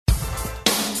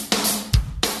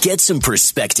Get some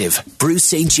perspective. Bruce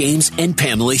St. James and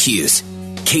Pamela Hughes.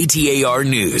 KTAR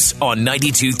News on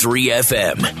 92.3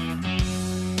 FM.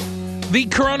 The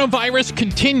coronavirus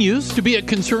continues to be a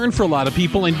concern for a lot of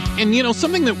people. And you know,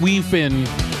 something that we've been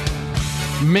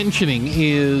mentioning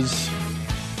is,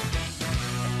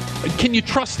 can you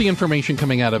trust the information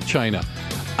coming out of China?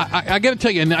 I got to tell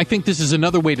you, and I think this is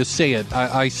another way to say it.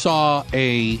 I saw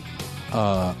an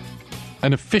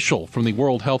official from the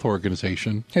World Health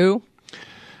Organization. Who?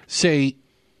 Say,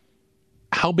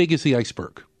 how big is the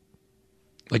iceberg?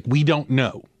 Like, we don't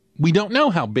know. We don't know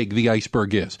how big the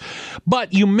iceberg is.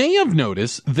 But you may have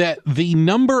noticed that the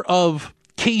number of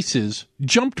cases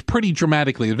jumped pretty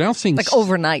dramatically. They're now seeing like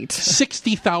overnight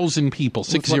 60,000 people,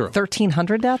 60.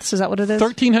 1,300 deaths? Is that what it is?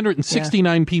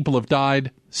 1,369 people have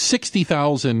died.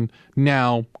 60,000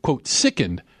 now, quote,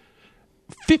 sickened.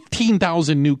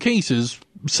 15,000 new cases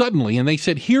suddenly. And they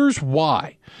said, here's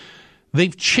why.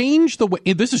 They've changed the way,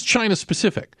 this is China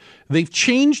specific, they've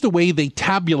changed the way they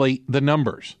tabulate the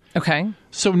numbers. Okay.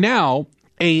 So now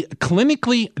a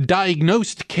clinically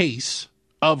diagnosed case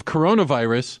of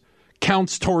coronavirus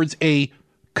counts towards a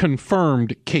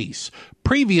confirmed case.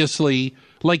 Previously,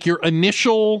 like your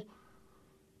initial...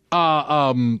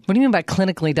 what do you mean by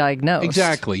clinically diagnosed?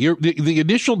 Exactly. The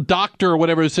initial doctor or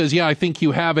whatever says, yeah, I think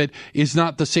you have it, is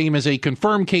not the same as a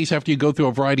confirmed case after you go through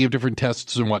a variety of different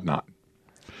tests and whatnot.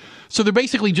 So they're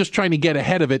basically just trying to get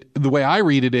ahead of it. The way I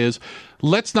read it is,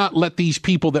 let's not let these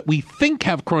people that we think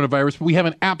have coronavirus, but we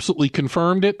haven't absolutely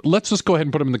confirmed it, let's just go ahead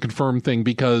and put them in the confirmed thing,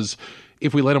 because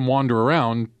if we let them wander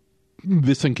around,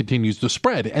 this thing continues to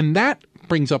spread. And that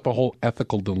brings up a whole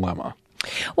ethical dilemma.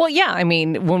 Well, yeah. I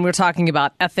mean, when we're talking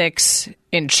about ethics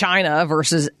in China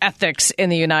versus ethics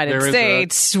in the United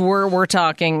States, we're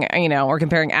talking, you know, we're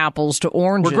comparing apples to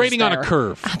oranges. We're grading on a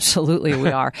curve. Absolutely,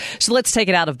 we are. So let's take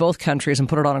it out of both countries and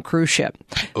put it on a cruise ship,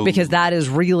 because that is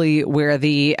really where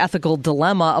the ethical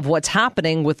dilemma of what's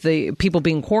happening with the people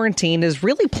being quarantined is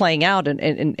really playing out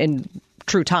in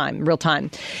true time, real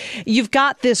time. You've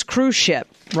got this cruise ship,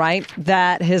 right,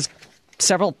 that has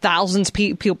several thousands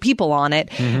people on it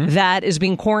that is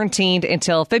being quarantined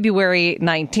until February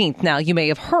 19th. Now, you may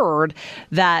have heard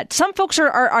that some folks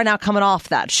are now coming off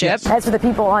that ship. Yes. As for the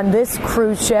people on this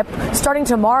cruise ship, starting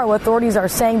tomorrow, authorities are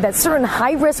saying that certain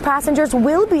high-risk passengers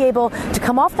will be able to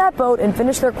come off that boat and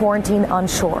finish their quarantine on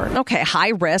shore. Okay, high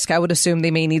risk. I would assume they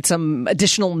may need some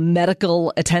additional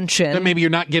medical attention. Then maybe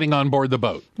you're not getting on board the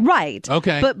boat. Right.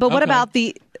 Okay. But what about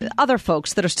the other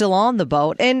folks that are still on the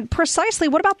boat? And precisely,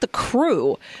 what about the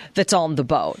crew that's on the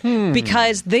boat?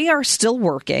 Because they are still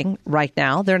working right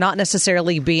now. They're not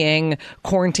necessarily being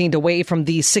quarantined away from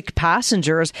these sick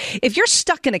passengers. If you're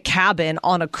stuck in a cabin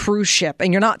on a cruise ship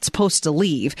and you're not supposed to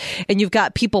leave, and you've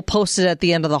got people posted at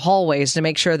the end of the hallways to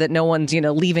make sure that no one's, you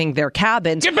know, leaving their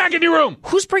cabins. Get back in your room!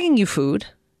 Who's bringing you food?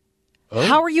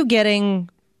 How are you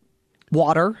getting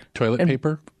water? Toilet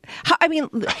paper? I mean,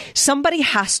 somebody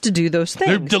has to do those things.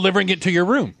 They're delivering it to your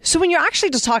room. So when you're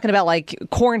actually just talking about like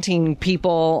quarantining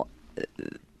people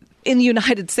in the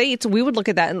United States, we would look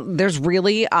at that and there's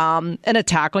really an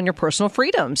attack on your personal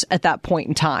freedoms at that point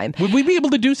in time. Would we be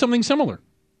able to do something similar?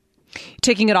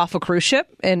 Taking it off a cruise ship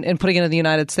and putting it in the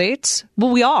United States? Well,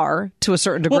 we are to a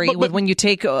certain degree. Well, but when you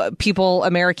take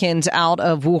Americans out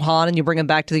of Wuhan and you bring them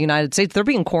back to the United States, they're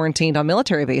being quarantined on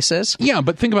military bases. Yeah,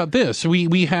 but think about this.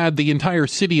 We had the entire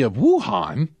city of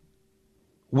Wuhan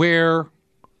where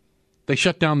they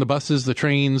shut down the buses, the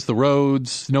trains, the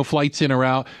roads, no flights in or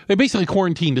out. They basically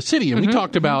quarantined the city. And we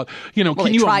talked about, you know,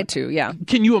 Can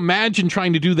you imagine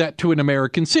trying to do that to an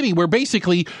American city where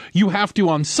basically you have to,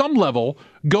 on some level,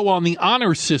 go on the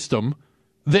honor system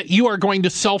that you are going to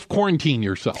self-quarantine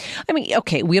yourself? I mean,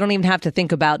 okay, we don't even have to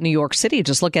think about New York City.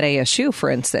 Just look at ASU,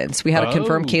 for instance. We had a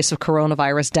confirmed case of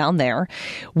coronavirus down there.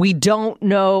 We don't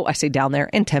know, I say down there,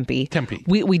 in Tempe.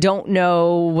 We don't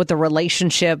know what the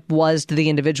relationship was to the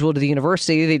individual, to the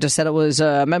university. They just said it was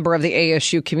a member of the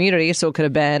ASU community, so it could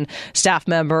have been staff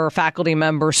member, faculty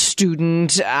member,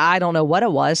 student. I don't know what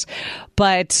it was,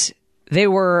 but they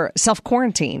were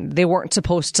self-quarantined. They weren't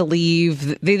supposed to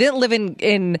leave. They didn't live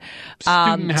in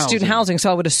student housing, so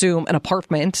I would assume an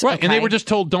apartment. Right, okay. And they were just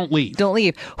told, don't leave. Don't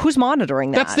leave. Who's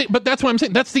monitoring that? But that's what I'm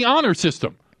saying. That's the honor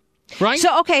system, right?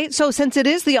 So since it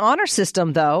is the honor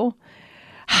system, though,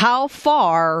 how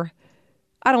far...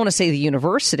 I don't want to say the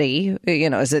university, you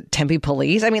know, is it Tempe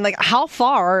police? I mean, like, how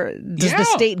far does the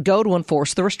state go to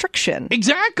enforce the restriction?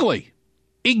 Exactly.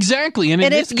 And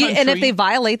if they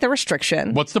violate the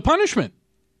restriction, what's the punishment?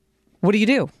 What do you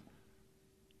do?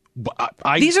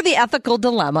 These are the ethical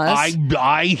dilemmas.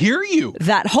 I hear you.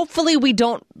 That hopefully we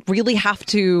don't really have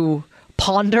to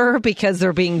ponder because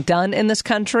they're being done in this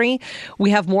country.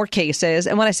 We have more cases.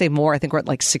 And when I say more, I think we're at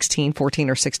like 14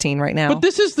 or 16 right now. But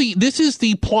this is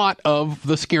the plot of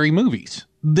the scary movies.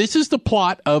 This is the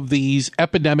plot of these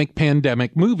epidemic,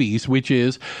 pandemic movies, which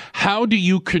is how do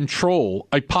you control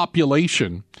a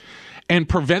population and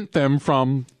prevent them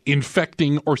from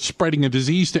infecting or spreading a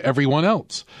disease to everyone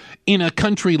else in a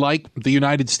country like the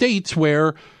United States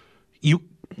where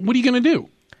what are you going to do?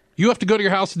 You have to go to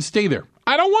your house and stay there.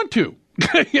 I don't want to.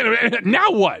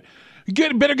 Now what?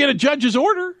 Better get a judge's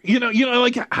order.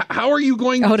 Like how are you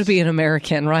going to be an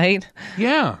American, right?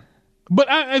 Yeah. But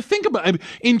I think about it.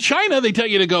 In China, they tell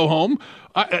you to go home.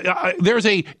 There's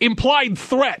a implied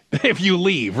threat if you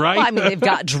leave, right? Well, I mean, they've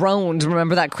got drones.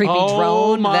 Remember that creepy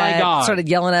drone that God. started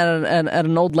yelling at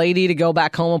an old lady to go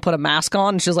back home and put a mask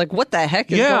on? And she's like, "What the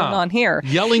heck is going on here?"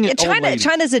 Yelling at old ladies.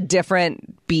 China's a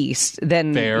different beast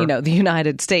than the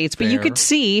United States, but you could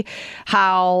see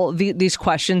how these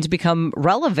questions become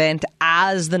relevant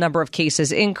as the number of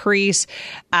cases increase,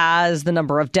 as the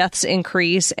number of deaths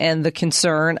increase, and the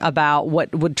concern about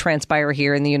what would transpire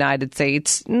here in the United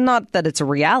States. Not that it's a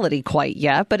reality quite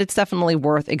yet, but it's definitely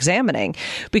worth examining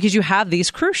because you have these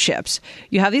cruise ships.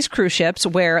 You have these cruise ships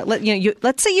where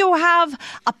let's say you have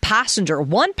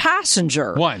one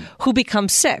passenger who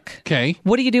becomes sick. Okay,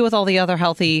 what do you do with all the other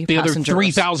healthy passengers? The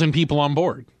other 3,000 people on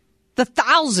board. The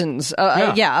thousands,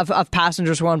 of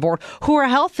passengers who are on board who are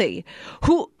healthy,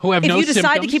 who have no symptoms. If you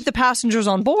decide to keep the passengers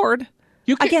on board.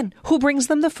 Again, who brings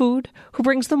them the food? Who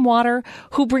brings them water?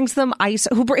 Who brings them ice?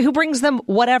 Who brings them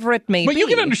whatever it may be? But you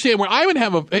can understand where I would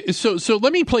have So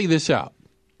let me play this out.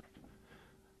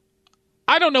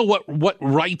 I don't know what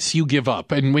rights you give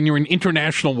up, and when you're in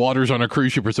international waters on a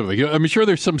cruise ship or something, I'm sure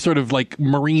there's some sort of like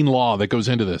marine law that goes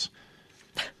into this.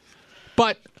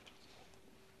 But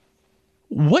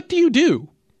what do you do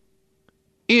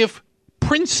if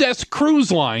Princess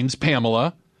Cruise Lines,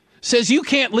 Pamela, says you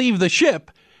can't leave the ship?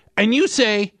 And you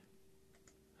say,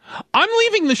 I'm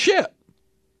leaving the ship.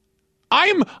 I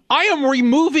am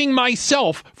removing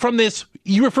myself from this.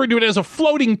 You referred to it as a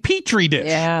floating petri dish.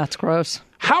 Yeah, it's gross.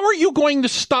 How are you going to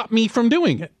stop me from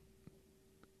doing it?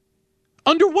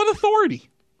 Under what authority?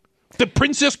 The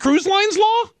Princess Cruise Lines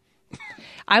law?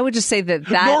 I would just say that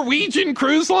Norwegian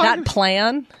Cruise Line? That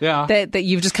plan that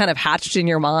you've just kind of hatched in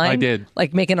your mind. I did.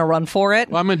 Like making a run for it.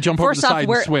 Well, I'm going to jump over the side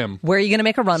and swim. Where are you going to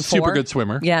make a run for? Super good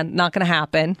swimmer. Yeah, not going to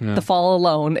happen. Yeah. The fall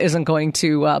alone isn't going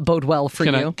to bode well for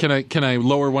you. Can I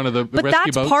lower one of the rescue boats?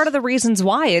 But that's part of the reasons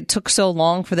why it took so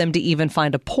long for them to even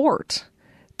find a port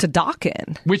to dock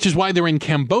in. Which is why they're in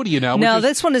Cambodia now. No,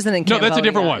 this one isn't in Cambodia. No, that's a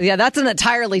different one. Yeah, that's an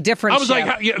entirely different ship.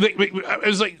 I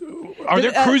was like, are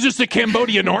there cruises to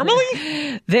Cambodia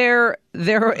normally? There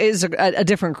is a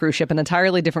different cruise ship, an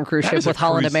entirely different cruise ship with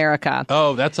Holland America.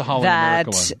 Oh, that's a Holland America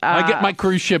one. I get my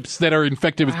cruise ships that are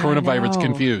infected with coronavirus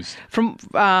confused.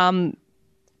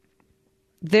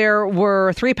 There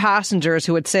were 3 passengers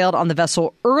who had sailed on the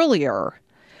vessel earlier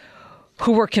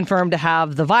who were confirmed to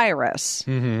have the virus.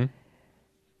 Mm-hmm.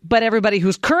 But everybody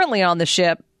who's currently on the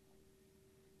ship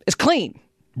is clean.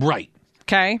 Right.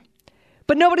 Okay?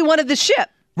 But nobody wanted the ship.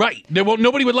 Right.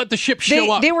 Nobody would let the ship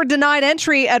show up. They were denied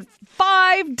entry at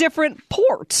 5 different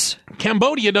ports.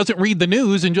 Cambodia doesn't read the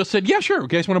news and just said, yeah, sure. You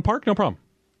guys want to park? No problem.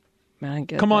 My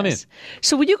goodness. Come on in.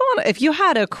 So would you go on, if you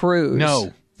had a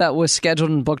cruise that was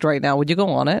scheduled and booked right now, would you go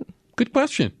on it? Good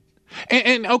question.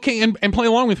 And play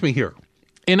along with me here.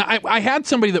 And I had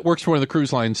somebody that works for one of the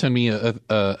cruise lines send me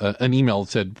an email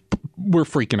that said, we're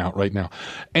freaking out right now.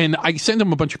 And I sent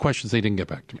them a bunch of questions. They didn't get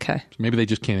back to me. Okay. So maybe they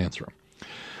just can't answer them.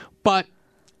 But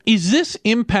is this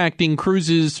impacting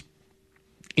cruises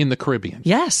in the Caribbean?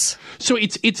 Yes. So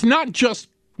it's not just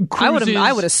cruises.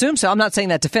 I would assume so. I'm not saying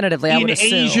that definitively. I would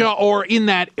assume. In Asia or in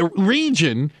that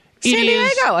region. San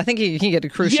Diego. I think you can get a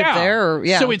cruise ship there.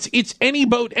 So it's any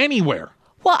boat anywhere.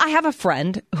 Well, I have a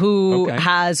friend who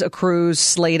has a cruise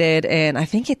slated in, I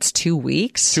think it's 2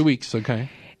 weeks. 2 weeks,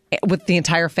 okay. With the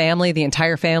entire family. The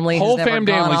entire family whole has never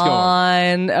gone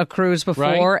on a cruise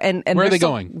before. Right. And where are they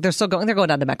going? They're still going. They're going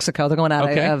down to Mexico. They're going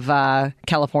out of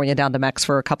California down to Mex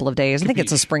for a couple of days. I think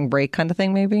it's a spring break kind of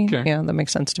thing, maybe. Okay. Yeah, that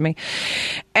makes sense to me.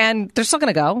 And they're still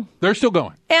going to go. They're still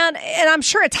going. And I'm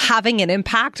sure it's having an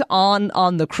impact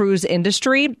on the cruise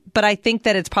industry, but I think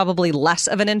that it's probably less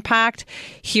of an impact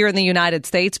here in the United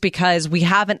States because we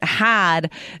haven't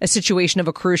had a situation of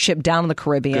a cruise ship down in the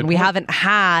Caribbean. We haven't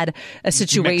had a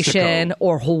situation Mexico.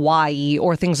 Or Hawaii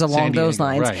or things along those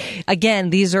lines. Right. Again,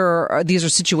 these are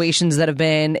situations that have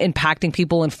been impacting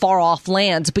people in far off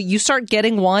lands, but you start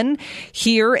getting one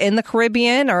here in the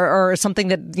Caribbean or something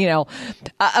that,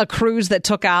 a cruise that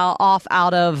took off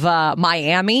out of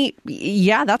Miami Miami,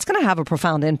 yeah, that's going to have a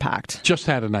profound impact. Just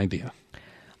had an idea.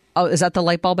 Oh, is that the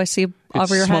light bulb I see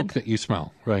over your head? It's smoke that you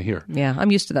smell right here. Yeah,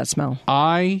 I'm used to that smell.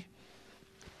 I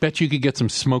bet you could get some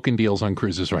smoking deals on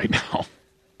cruises right now.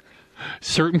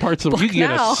 Certain parts of the you can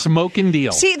get a smoking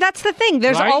deal. See, that's the thing.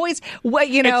 There's always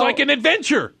it's like an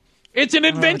adventure. It's an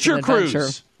adventure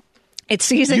cruise. It's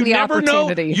seizing the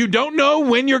opportunity. You don't know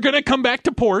when you're going to come back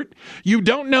to port. You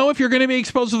don't know if you're going to be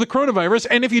exposed to the coronavirus.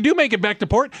 And if you do make it back to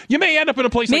port, you may end up in a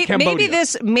place like Cambodia.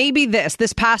 Maybe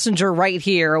this passenger right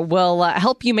here will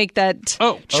help you make that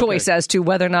choice as to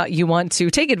whether or not you want to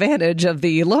take advantage of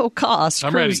the low-cost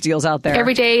cruise deals out there.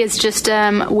 Every day is just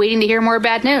waiting to hear more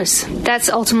bad news. That's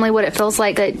ultimately what it feels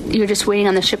like, that you're just waiting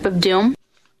on the ship of doom.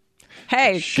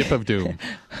 Hey, ship of doom.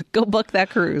 Go book that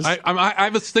cruise. I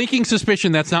have a stinking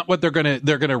suspicion that's not what they're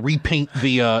gonna repaint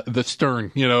the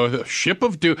stern. You know, the ship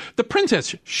of doom, the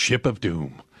Princess Ship of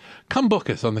Doom. Come book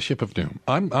us on the Ship of Doom.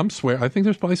 I swear, I think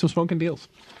there's probably some smoking deals.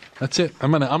 That's it.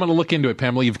 I'm gonna look into it,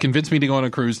 Pamela. You've convinced me to go on a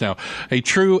cruise now, a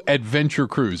true adventure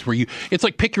cruise where it's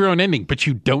like pick your own ending, but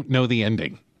you don't know the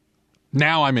ending.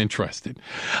 Now I'm interested.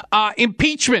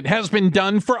 Impeachment has been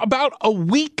done for about a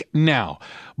week now,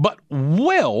 but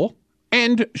will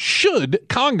and should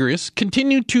Congress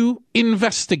continue to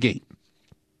investigate?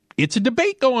 It's a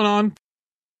debate going on.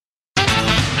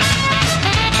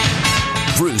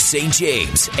 Bruce St.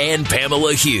 James and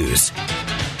Pamela Hughes.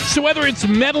 So whether it's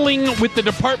meddling with the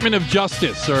Department of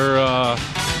Justice or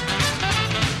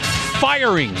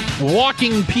firing,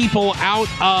 walking people out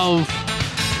of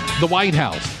the White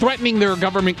House, threatening their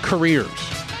government careers,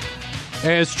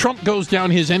 as Trump goes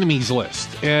down his enemies list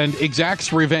and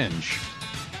exacts revenge,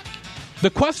 the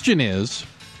question is,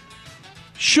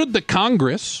 should the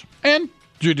Congress and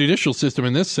judicial system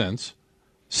in this sense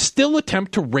still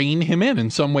attempt to rein him in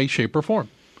some way, shape, or form?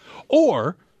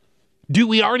 Or do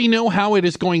we already know how it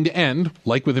is going to end,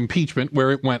 like with impeachment, where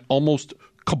it went almost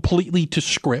completely to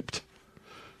script,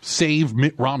 save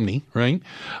Mitt Romney, right?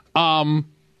 And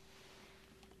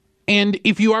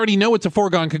if you already know it's a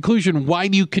foregone conclusion, why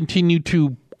do you continue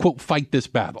to, quote, fight this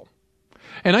battle?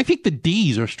 And I think the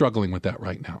Ds are struggling with that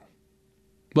right now.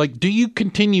 Like, do you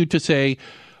continue to say,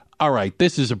 all right,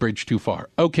 this is a bridge too far.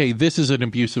 Okay, this is an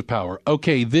abuse of power.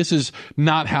 Okay, this is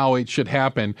not how it should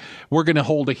happen. We're going to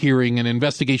hold a hearing, an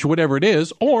investigation, whatever it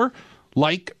is. Or,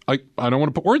 like, I don't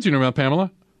want to put words in your mouth, Pamela.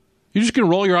 You're just going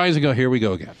to roll your eyes and go, here we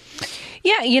go again.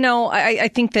 Yeah, I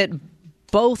think that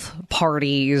both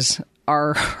parties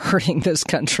are hurting this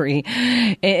country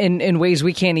in ways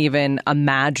we can't even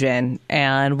imagine,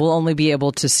 and we'll only be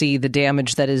able to see the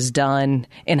damage that is done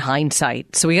in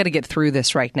hindsight. So we got to get through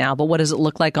this right now. But what does it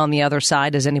look like on the other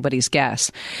side is anybody's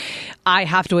guess. I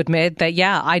have to admit that,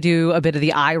 I do a bit of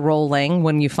the eye rolling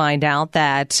when you find out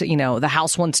that, the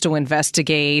House wants to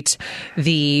investigate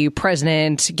the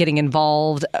president getting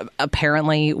involved,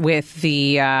 apparently, with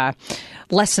the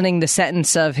lessening the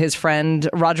sentence of his friend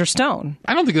Roger Stone.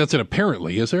 I don't think that's an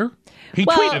apparently, is there? He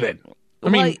tweeted it. I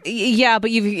mean, yeah,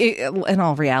 but in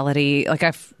all reality,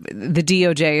 the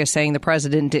DOJ is saying the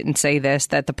president didn't say this,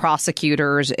 that the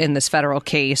prosecutors in this federal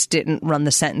case didn't run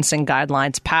the sentencing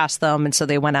guidelines past them, and so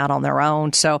they went out on their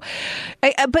own. So,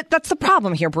 but that's the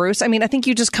problem here, Bruce. I mean, I think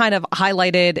you just kind of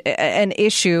highlighted an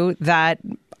issue that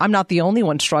I'm not the only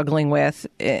one struggling with,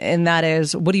 and that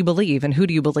is, what do you believe and who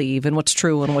do you believe and what's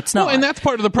true and what's not? Well, and that's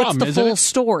part of the problem, What's the full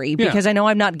story? Because I know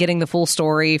I'm not getting the full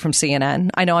story from CNN.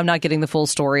 I know I'm not getting the full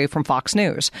story from Fox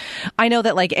News. I know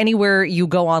that anywhere you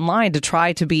go online to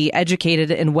try to be educated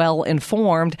and well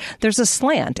informed, there's a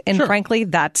slant. And frankly,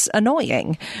 that's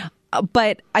annoying.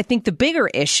 But I think the bigger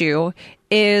issue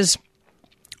is,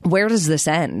 where does this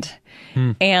end?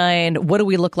 And what do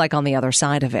we look like on the other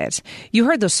side of it? You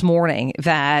heard this morning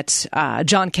that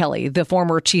John Kelly, the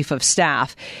former chief of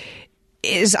staff,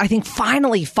 is, I think,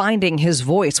 finally finding his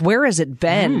voice. Where has it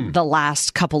been the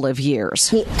last couple of years?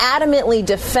 He adamantly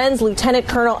defends Lieutenant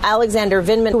Colonel Alexander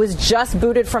Vindman, who was just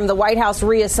booted from the White House,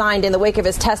 reassigned in the wake of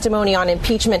his testimony on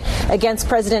impeachment against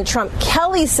President Trump.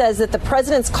 Kelly says that the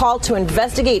president's call to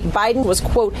investigate Biden was,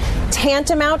 quote,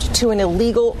 tantamount to an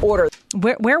illegal order.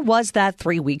 Where was that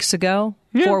 3 weeks ago,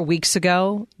 4 weeks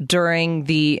ago, during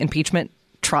the impeachment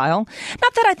trial?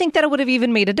 Not that I think that it would have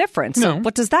even made a difference. No. So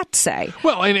what does that say?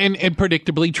 Well, and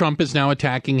predictably, Trump is now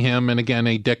attacking him. And again,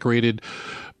 a decorated,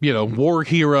 war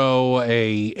hero,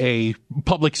 a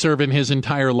public servant his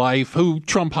entire life, who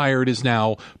Trump hired, is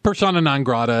now persona non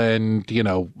grata and,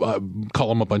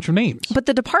 call him a bunch of names. But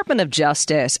the Department of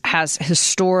Justice has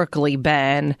historically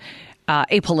been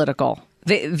apolitical.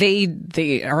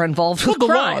 They are involved with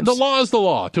crimes. The law is the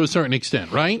law to a certain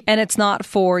extent, right? And it's not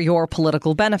for your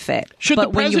political benefit. Should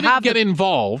the president get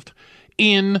involved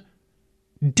in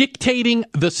dictating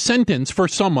the sentence for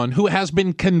someone who has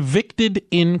been convicted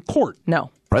in court. No.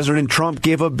 President Trump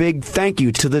gave a big thank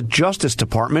you to the Justice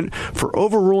Department for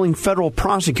overruling federal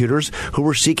prosecutors who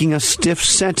were seeking a stiff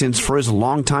sentence for his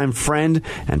longtime friend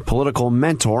and political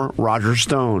mentor, Roger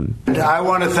Stone. And I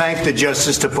want to thank the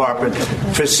Justice Department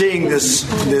for seeing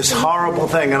this horrible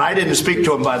thing. And I didn't speak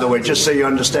to him, by the way, just so you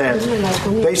understand.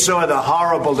 They saw the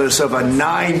horribleness of a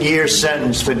 9-year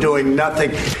sentence for doing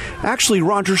nothing. Actually,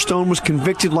 Roger Stone was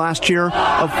convicted last year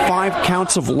of 5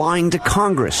 counts of lying to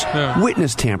Congress,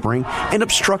 witness tampering, and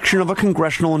obstruction of a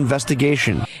congressional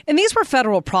investigation. And these were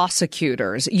federal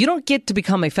prosecutors. You don't get to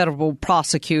become a federal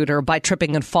prosecutor by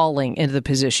tripping and falling into the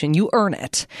position. You earn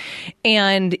it.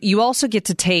 And you also get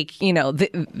to take,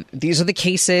 these are the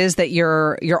cases that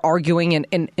you're arguing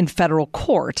in federal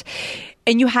court.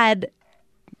 And you had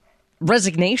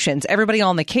resignations. Everybody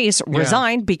on the case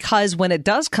resigned because when it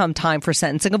does come time for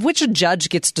sentencing, of which a judge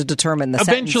gets to determine the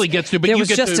eventually sentence, gets to, but there you was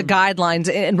get just to a guidelines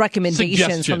and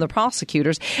recommendations from the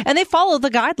prosecutors, and they followed the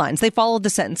guidelines. They followed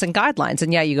the sentencing guidelines.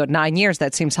 And you go 9 years.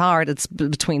 That seems hard. It's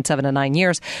between 7 and 9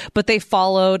 years, but they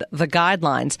followed the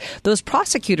guidelines. Those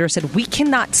prosecutors said, we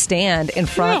cannot stand in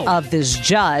front of this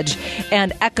judge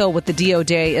and echo what the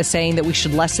DOJ is saying, that we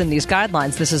should lessen these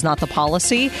guidelines. This is not the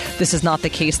policy. This is not the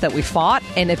case that we fought.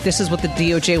 And if this is what the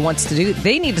DOJ wants to do,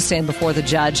 they need to stand before the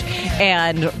judge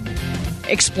and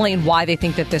explain why they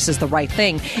think that this is the right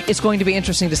thing. It's going to be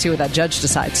interesting to see what that judge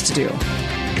decides to do.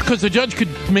 Because the judge could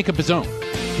make up his own.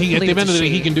 At the end of the day,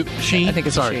 he can do. I think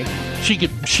it's a she.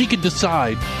 She could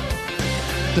decide.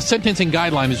 The sentencing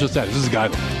guideline is just that. This is a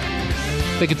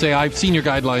guideline. They could say, "I've seen your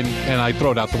guideline," and I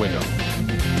throw it out the window.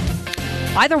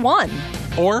 Either one,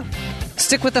 or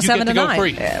stick with the 7 to 9.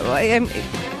 Free.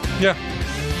 Yeah.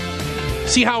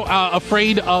 See how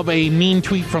afraid of a mean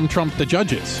tweet from Trump the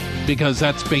judge is, because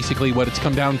that's basically what it's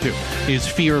come down to, is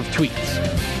fear of tweets.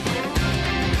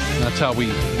 That's how we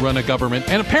run a government,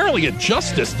 and apparently a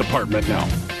Justice Department now.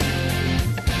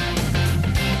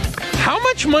 How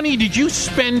much money did you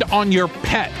spend on your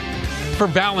pet for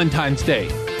Valentine's Day?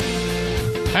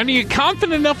 And are you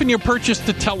confident enough in your purchase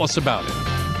to tell us about it?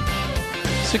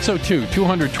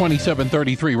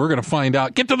 602-227-33. We're going to find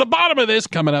out. Get to the bottom of this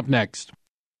coming up next.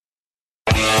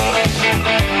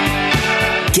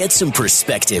 Get some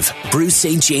perspective. Bruce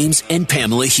St. James and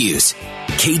Pamela Hughes.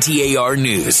 KTAR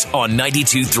News on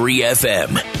 92.3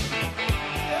 FM.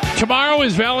 Tomorrow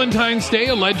is Valentine's Day,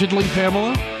 allegedly,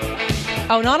 Pamela.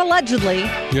 Oh, not allegedly.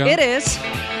 Yeah. It is.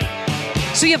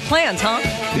 So you have plans, huh?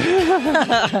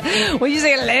 When you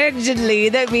say allegedly,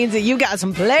 that means that you got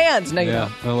some plans. No, you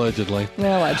don't. Allegedly.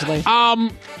 Yeah, allegedly.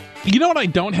 You know what I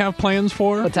don't have plans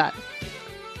for? What's that?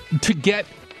 To get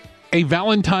a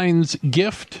Valentine's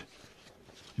gift,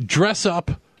 dress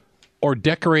up, or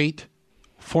decorate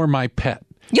for my pet.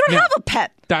 You don't have a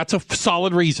pet. That's a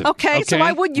solid reason. Okay, so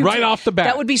why would you? Right off the bat.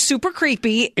 That would be super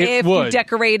creepy if you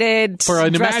decorated for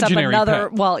an imaginary up another,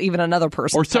 pet. Well, even another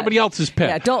person. Or somebody else's pet.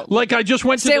 Yeah, don't. Like I just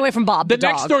went stay away from Bob, the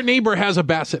dog. next door neighbor has a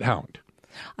basset hound.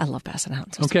 I love basset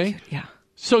hounds. Okay? So cute. Yeah.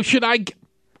 So should I,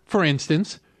 for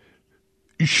instance,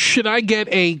 should I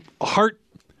get a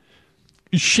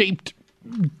heart-shaped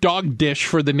dog dish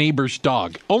for the neighbor's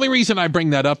dog? Only reason I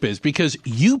bring that up is because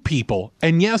you people,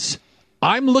 and yes,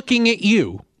 I'm looking at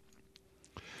you,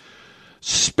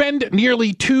 spend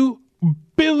nearly $2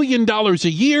 billion a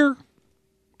year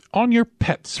on your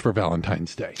pets for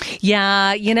Valentine's Day.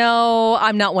 Yeah,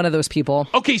 I'm not one of those people.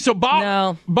 Okay, so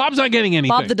Bob's not getting anything.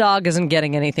 Bob the dog isn't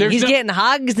getting anything. He's getting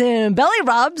hugs and belly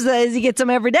rubs as he gets them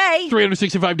every day.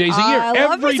 365 days a year.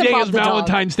 Every day is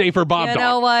Valentine's Day for Bob Dog. You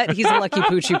know what? He's a lucky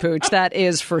poochy pooch. That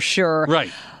is for sure.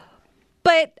 Right.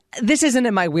 But this isn't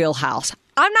in my wheelhouse.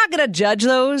 I'm not going to judge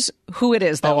who it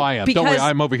is, though. Oh, I am. Don't worry,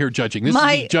 I'm over here judging. This is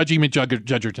me judging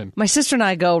McJudgerton. My sister and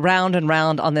I go round and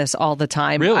round on this all the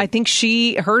time. Really? I think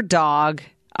her dog,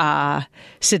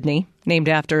 Sydney, named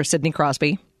after Sidney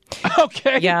Crosby.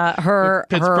 Okay. Yeah, her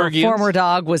former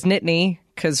dog was Nittany,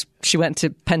 because she went to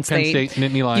Penn State. Penn State,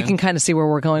 Nittany Lion. You can kind of see where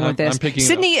we're going with this.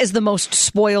 Sydney is the most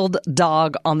spoiled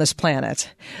dog on this planet.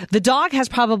 The dog has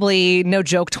probably, no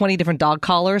joke, 20 different dog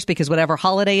collars, because whatever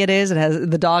holiday it is,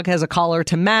 the dog has a collar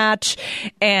to match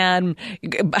and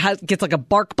gets like a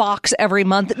bark box every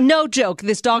month. No joke.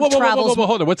 This dog travels. Whoa,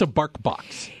 hold on. What's a bark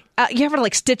box? You ever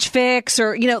like Stitch Fix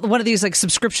or, one of these like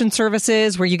subscription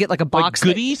services where you get like a box?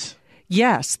 Like goodies?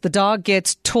 Yes, the dog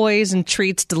gets toys and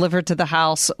treats delivered to the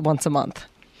house once a month.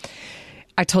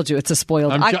 I told you it's a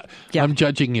spoiled. I'm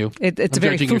judging you. It's a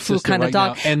very foo-foo kind of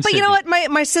dog. But Sydney. You know what?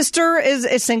 My sister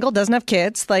is single, doesn't have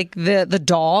kids. Like the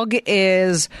dog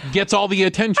gets all the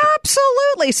attention.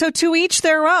 Absolutely. So to each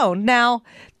their own. Now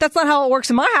that's not how it works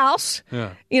in my house.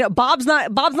 Yeah. You know, Bob's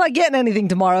not getting anything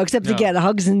tomorrow except to get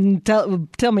hugs and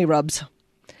tell me rubs.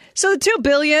 So the $2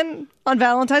 billion on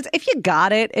Valentine's, if you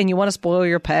got it and you want to spoil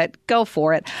your pet, go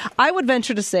for it. I would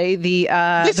venture to say the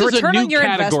return on your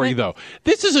category, investment. though.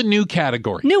 This is a new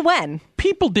category. New when?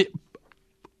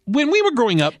 When we were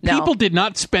growing up, people did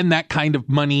not spend that kind of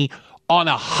money on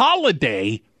a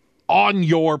holiday on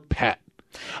your pet.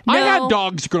 No. I had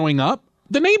dogs growing up.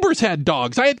 The neighbors had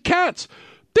dogs. I had cats.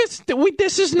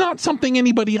 This is not something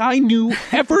anybody I knew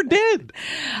ever did.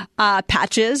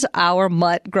 Patches, our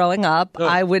mutt growing up,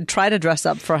 I would try to dress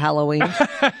up for Halloween.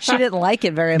 She didn't like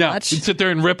it very much. You'd sit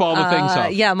there and rip all the things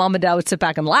off. Yeah, Mom and Dad would sit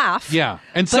back and laugh. Yeah,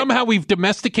 and somehow we've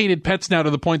domesticated pets now to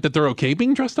the point that they're okay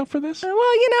being dressed up for this? Well,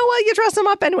 you know what? You dress them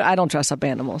up anyway. I don't dress up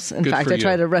animals. In fact, I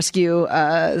try to rescue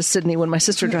Sydney when my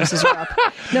sister dresses her up.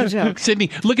 No joke. Sydney,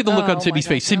 look at the look on Sydney's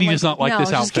face. Sydney does not like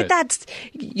this outfit.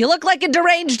 You look like a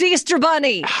deranged Easter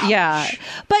bunny. Ouch. Yeah.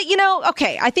 But,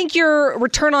 okay, I think your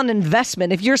return on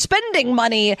investment, if you're spending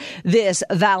money this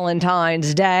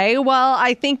Valentine's Day, well,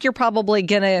 I think you're probably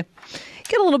going to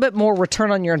get a little bit more return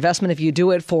on your investment if you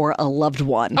do it for a loved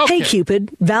one. Okay. Hey,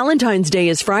 Cupid, Valentine's Day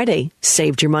is Friday.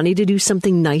 Saved your money to do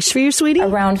something nice for your sweetie?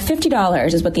 Around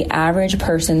 $50 is what the average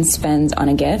person spends on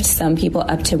a gift. Some people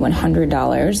up to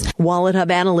 $100. Wallet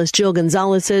Hub analyst Jill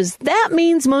Gonzalez says that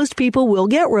means most people will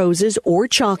get roses or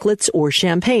chocolates or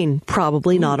champagne.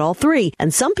 Probably not all three.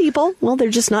 And some people, well, they're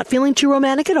just not feeling too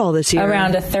romantic at all this year.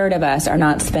 Around a third of us are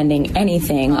not spending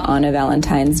anything on a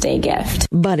Valentine's Day gift.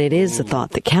 But it is the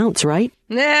thought that counts, right?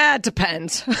 Yeah, it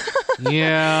depends.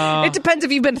 Yeah. It depends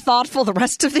if you've been thoughtful the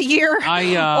rest of the year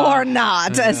or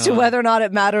not as to whether or not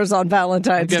it matters on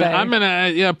Valentine's Day. I'm going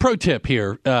to, pro tip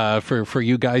here for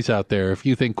you guys out there. If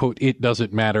you think, quote, it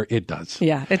doesn't matter, it does.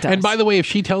 Yeah, it does. And by the way, if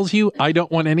she tells you, I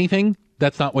don't want anything,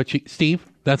 that's not what Steve,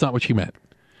 that's not what she meant.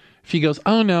 If she goes,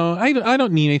 oh, no, I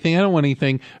don't need anything, I don't want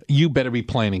anything, you better be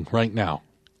planning right now.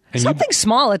 And something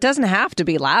small. It doesn't have to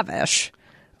be lavish.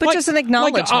 But just an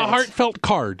acknowledgement. Like a heartfelt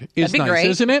card is nice, great.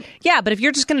 Isn't it? Yeah, but if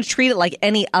you're just going to treat it like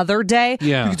any other day,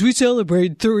 because we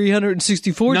celebrate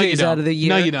 364 days out of the year.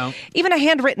 No, you don't. Even a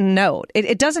handwritten note,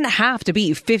 it doesn't have to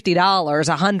be $50,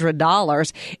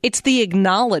 $100. It's the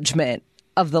acknowledgement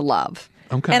of the love.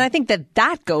 Okay. And I think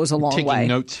that goes a long way. Taking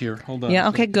notes here. Hold on. Yeah,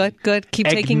 okay, good. Keep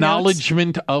taking notes.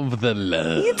 Acknowledgement of the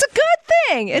love. It's a good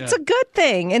thing. It's a good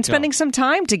thing. And spending some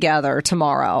time together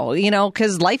tomorrow,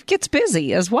 because life gets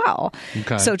busy as well.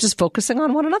 Okay. So just focusing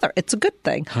on one another. It's a good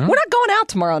thing. Huh? We're not going out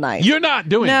tomorrow night. You're not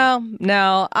doing it?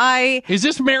 No. Is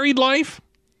this married life?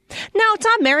 No, it's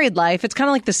not married life. It's kind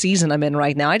of like the season I'm in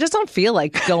right now. I just don't feel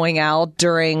like going out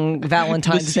during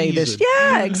Valentine's Day this year.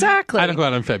 Yeah, exactly. I don't go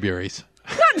out on February's.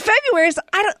 Not in February.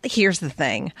 Here's the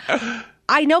thing.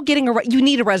 I know you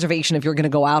need a reservation if you're going to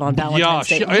go out on Valentine's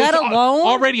Day. Let alone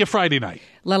already a Friday night.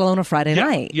 Let alone a Friday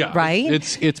night. Yeah, right.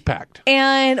 It's packed.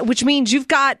 And which means you've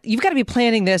got to be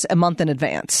planning this a month in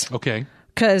advance. Okay.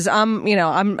 Because I'm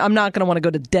not going to want to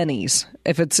go to Denny's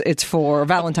if it's for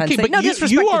Valentine's Day. No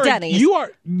disrespect to Denny's.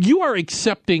 You are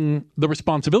accepting the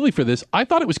responsibility for this. I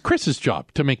thought it was Chris's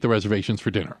job to make the reservations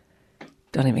for dinner.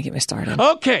 Don't even get me started.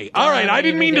 Okay. All right. I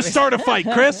didn't mean to start a fight,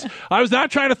 Chris. I was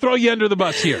not trying to throw you under the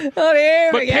bus here.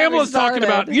 But Pamela's talking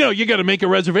about, you got to make a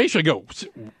reservation. I go,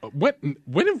 when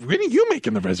are you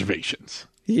making the reservations?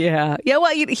 Yeah.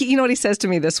 Well, you know what he says to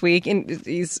me this week? And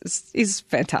he's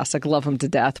fantastic. Love him to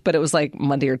death. But it was like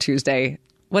Monday or Tuesday.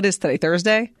 What is today?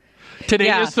 Thursday?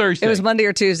 Today is Thursday. It was Monday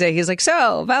or Tuesday. He's like,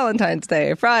 so Valentine's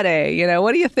Day, Friday,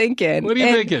 what are you thinking? What are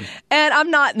you thinking? And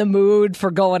I'm not in the mood for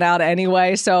going out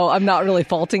anyway, so I'm not really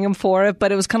faulting him for it.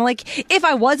 But it was kind of like, if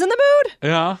I was in the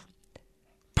mood,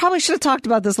 probably should have talked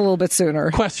about this a little bit sooner.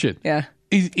 Question. Yeah.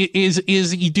 Do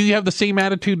you have the same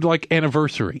attitude like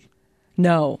anniversary?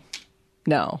 No.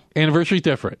 Anniversary's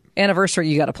different. Anniversary,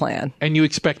 you got to plan. And you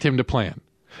expect him to plan.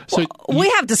 So we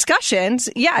have discussions.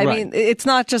 Yeah, I mean, it's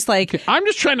not just like... Okay. I'm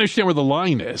just trying to understand where the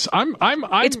line is.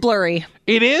 It's blurry.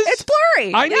 It is? It's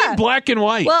blurry. I need black and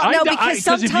white. Well, no,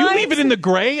 because if you leave it in the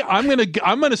gray, I'm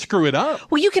gonna screw it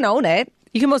up. Well, you can own it.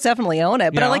 You can most definitely own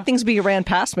it. But I like things being ran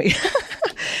past me.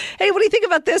 Hey, what do you think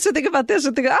about this? Or think about this?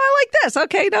 Or I like this.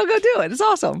 Okay, no, go do it. It's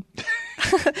awesome.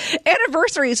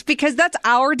 Anniversaries, because that's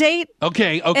our date.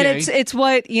 Okay. And it's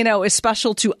what, is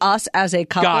special to us as a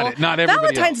couple. Got it. Not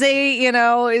everybody Valentine's Day,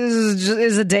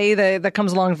 is a day that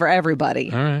comes along for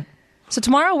everybody. All right. So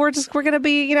tomorrow we're going to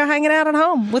be, hanging out at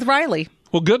home with Riley.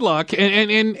 Well, good luck.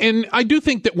 And I do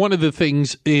think that one of the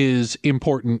things is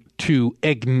important to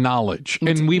acknowledge.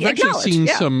 And we've actually seen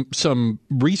some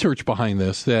research behind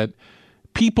this that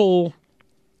people,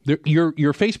 your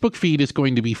Facebook feed is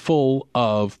going to be full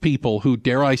of people who,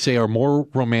 dare I say, are more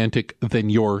romantic than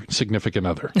your significant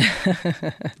other.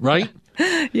 Right?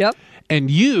 Yep. And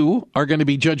you are going to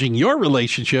be judging your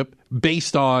relationship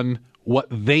based on what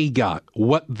they got,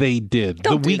 what they did,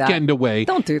 the weekend away.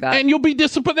 Don't do that. And you'll be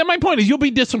disappointed. My point is you'll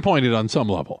be disappointed on some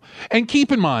level. And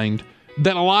keep in mind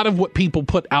that a lot of what people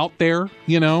put out there,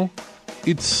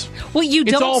 it's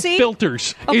all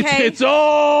filters. Okay. It's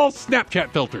all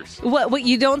Snapchat filters. What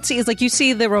you don't see is you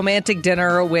see the romantic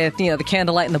dinner with the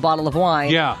candlelight and the bottle of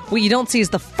wine. Yeah. What you don't see is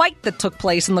the fight that took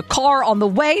place in the car on the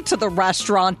way to the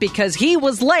restaurant because he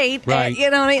was late. Right.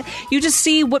 You know what I mean? You just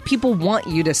see what people want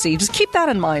you to see. Just keep that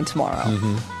in mind tomorrow.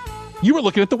 Mm-hmm. You were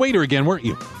looking at the waiter again, weren't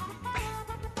you?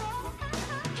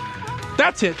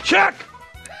 That's it. Check.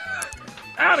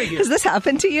 Out of here. Has this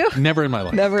happened to you? Never in my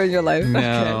life. Never in your life.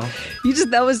 No. Okay.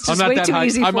 That was just way too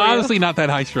easy for you. I'm honestly not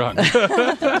that high strung.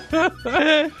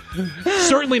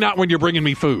 Certainly not when you're bringing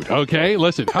me food. Okay,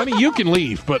 listen, honey, you can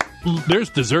leave, but there's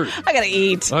dessert. I gotta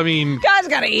eat. I mean, guys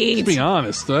gotta eat. To be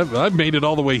honest, I've made it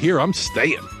all the way here. I'm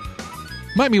staying.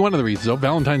 Might be one of the reasons, though.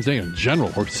 Valentine's Day in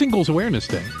general, or Singles Awareness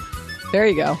Day. There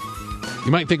you go.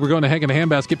 You might think we're going to heck in a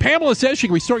handbasket. Pamela says she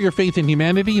can restore your faith in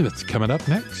humanity. That's coming up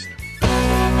next.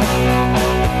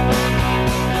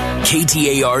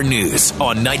 KTAR News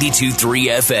on 92.3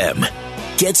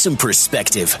 FM. Get some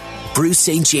perspective. Bruce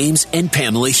St. James and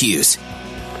Pamela Hughes.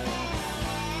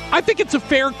 I think it's a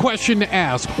fair question to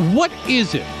ask. What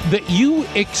is it that you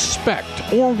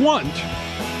expect or want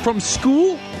from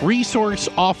school resource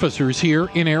officers here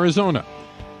in Arizona?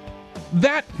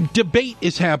 That debate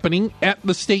is happening at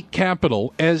the state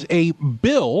capitol as a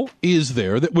bill is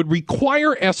there that would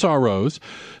require SROs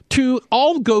to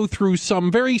all go through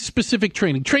some very specific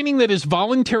training that is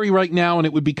voluntary right now, and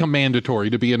it would become mandatory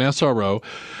to be an SRO,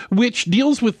 which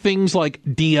deals with things like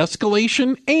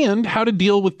de-escalation and how to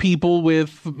deal with people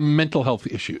with mental health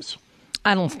issues.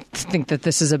 I don't think that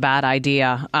this is a bad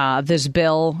idea. This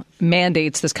bill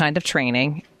mandates this kind of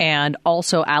training and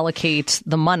also allocates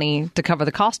the money to cover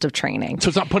the cost of training. So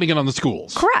it's not putting it on the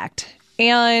schools. Correct.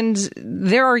 And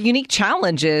there are unique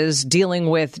challenges dealing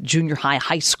with junior high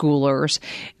schoolers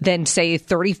than, say,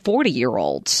 30,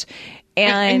 40-year-olds.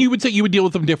 And you would say you would deal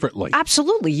with them differently.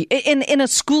 Absolutely. In a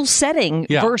school setting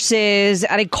versus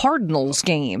at a Cardinals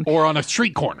game. Or on a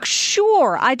street corner.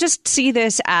 Sure. I just see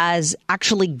this as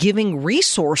actually giving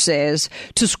resources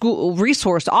to school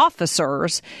resource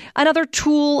officers, another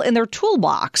tool in their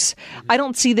toolbox. I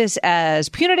don't see this as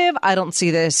punitive. I don't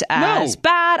see this as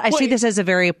bad. I see this as a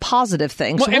very positive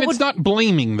thing. Well, and it's not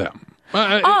blaming them. The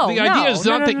idea is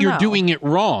not that you're doing it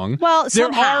wrong. Well,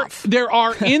 there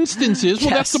are instances. Well,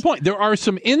 that's the point. There are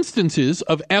some instances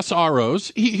of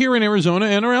SROs here in Arizona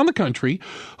and around the country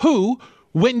who,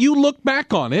 when you look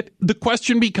back on it, the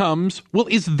question becomes, well,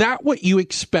 is that what you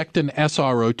expect an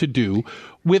SRO to do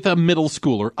with a middle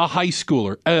schooler, a high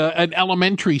schooler, an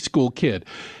elementary school kid?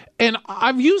 And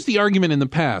I've used the argument in the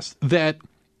past that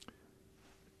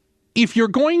if you're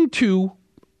going to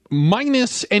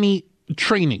minus any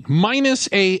training, minus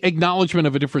a acknowledgement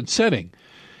of a different setting,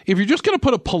 if you're just going to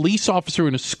put a police officer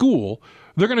in a school,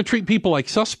 they're going to treat people like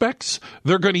suspects.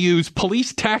 They're going to use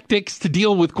police tactics to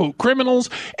deal with, quote, criminals.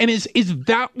 And is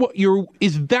that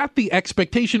the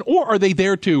expectation? Or are they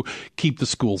there to keep the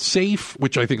school safe,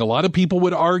 which I think a lot of people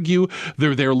would argue?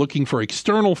 They're there looking for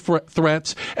external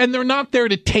threats, and they're not there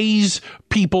to tase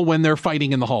people when they're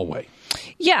fighting in the hallway.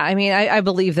 Yeah, I mean, I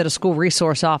believe that a school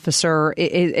resource officer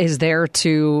is there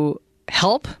to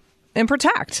help and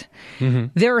protect. Mm-hmm.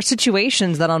 There are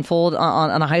situations that unfold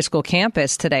on a high school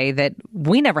campus today that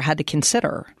we never had to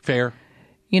consider. Fair.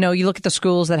 You look at the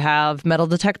schools that have metal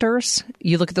detectors.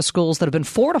 You look at the schools that have been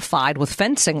fortified with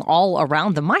fencing all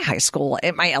around them. My high school,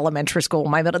 my elementary school,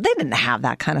 my middle, they didn't have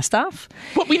that kind of stuff.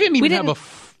 Well, we didn't even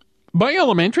have my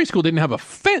elementary school didn't have a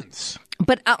fence.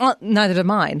 But neither did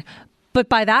mine. But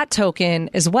by that token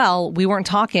as well, we weren't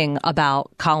talking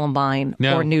about Columbine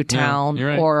or Newtown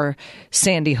or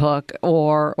Sandy Hook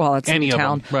or, well, it's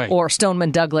Newtown, or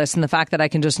Stoneman Douglas. And the fact that I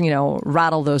can just,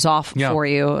 rattle those off for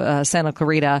you, Santa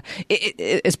Clarita,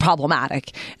 is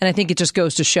problematic. And I think it just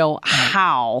goes to show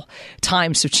how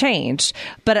times have changed.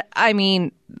 But I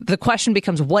mean, the question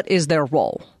becomes, what is their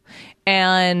role?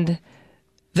 And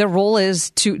their role is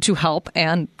to help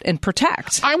and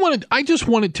protect. I just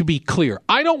want it to be clear.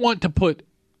 I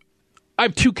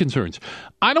have two concerns.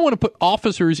 I don't want to put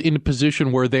officers in a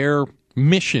position where their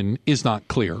mission is not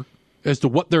clear. as to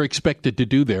what they're expected to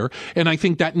do there. And I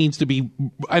think that needs to be,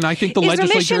 and I think the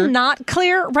legislature... Is the mission not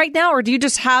clear right now, or do you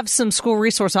just have some school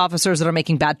resource officers that are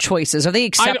making bad choices? Are they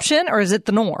exception, or is it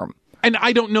the norm? And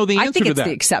I don't know the answer to that. I think it's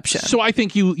the exception. So I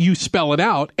think you spell it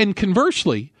out. And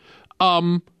conversely,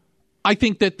 I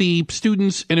think that the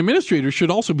students and administrators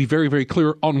should also be very, very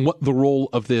clear on what the role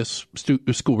of this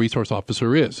school resource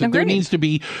officer is. And there needs to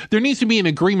be an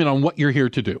agreement on what you're here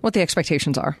to do. What the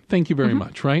expectations are. Thank you very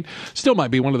much, right? Still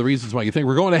might be one of the reasons why you think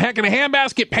we're going to heck in a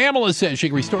handbasket. Pamela says she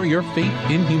can restore your faith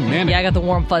in humanity. Yeah, I got the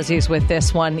warm fuzzies with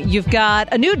this one. You've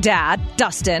got a new dad,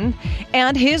 Dustin,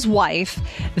 and his wife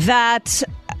that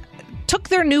took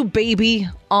their new baby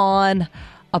on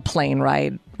a plane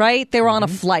ride. Right? They were on a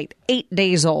flight, 8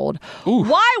 days old. Ooh.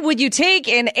 Why would you take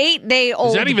an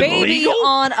 8-day-old baby legal?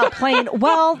 on a plane?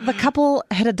 Well, the couple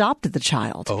had adopted the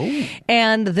child. Oh.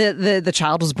 And the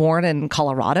child was born in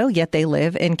Colorado, yet they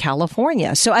live in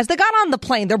California. So as they got on the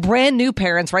plane, they're brand new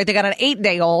parents, right? They got an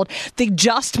 8-day-old. They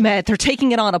just met. They're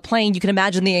taking it on a plane. You can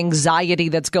imagine the anxiety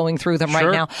that's going through them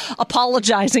right now,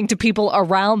 apologizing to people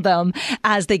around them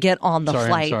as they get on the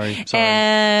flight.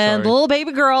 And the little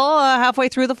baby girl, halfway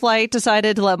through the flight,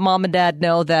 decided to let mom and dad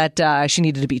know that she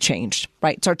needed to be changed.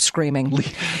 Right, start screaming.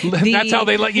 That's how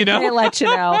they let you know? They let you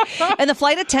know. And the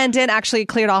flight attendant actually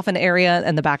cleared off an area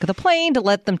in the back of the plane to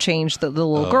let them change the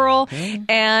little girl. Okay.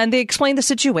 And they explained the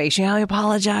situation. We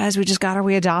apologize. We just got her.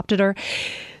 We adopted her.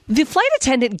 The flight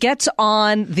attendant gets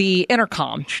on the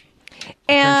intercom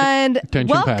and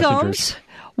welcomes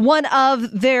one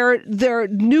of their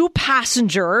new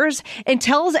passengers and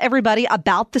tells everybody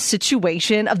about the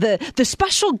situation of the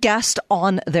special guest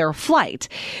on their flight.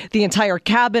 The entire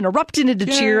cabin erupted into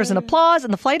cheers and applause,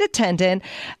 and the flight attendant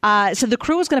said the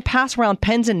crew was going to pass around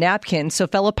pens and napkins so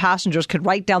fellow passengers could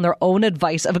write down their own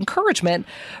advice of encouragement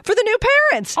for the new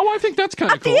parents. Oh, I think that's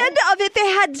kind of cool. At the end of it, they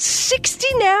had 60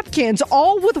 napkins,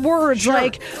 all with words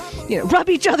like, rub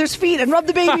each other's feet and rub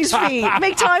the baby's feet,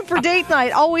 make time for date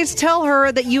night, always tell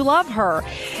her that you love her.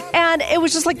 And it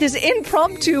was just like this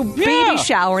impromptu baby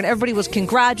shower, and everybody was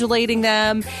congratulating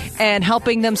them and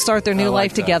helping them start their new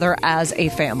life together as a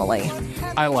family.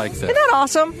 I like that. Isn't that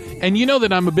awesome? And you know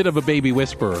that I'm a bit of a baby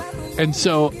whisperer. And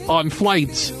so on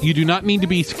flights, you do not need to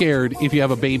be scared if you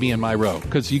have a baby in my row,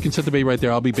 because you can set the baby right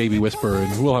there. I'll be baby whisperer,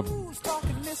 and we'll have...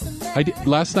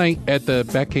 last night at the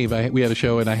Batcave, we had a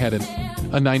show, and I had a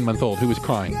 9-month-old who was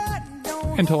crying.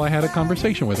 Until I had a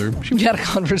conversation with her. You had a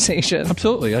conversation?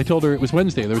 Absolutely. I told her it was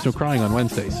Wednesday. There was no crying on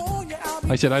Wednesdays.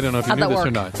 I said, I don't know if you knew this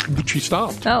or not. But she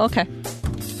stopped. Oh, okay.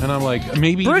 And I'm like,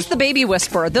 maybe... Bruce the baby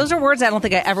whisperer. Those are words I don't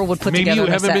think I ever would put together in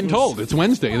a sentence. Maybe you haven't been told. It's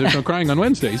Wednesday. There's no crying on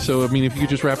Wednesdays. So, I mean, if you could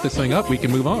just wrap this thing up, we can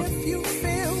move on.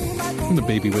 I'm the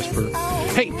baby whisperer.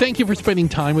 Hey, thank you for spending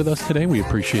time with us today. We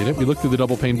appreciate it. We looked through the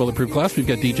double pane bulletproof glass. We've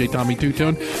got DJ Tommy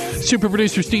Two-Tone, super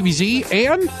producer Stevie Z,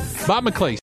 and Bob McClay.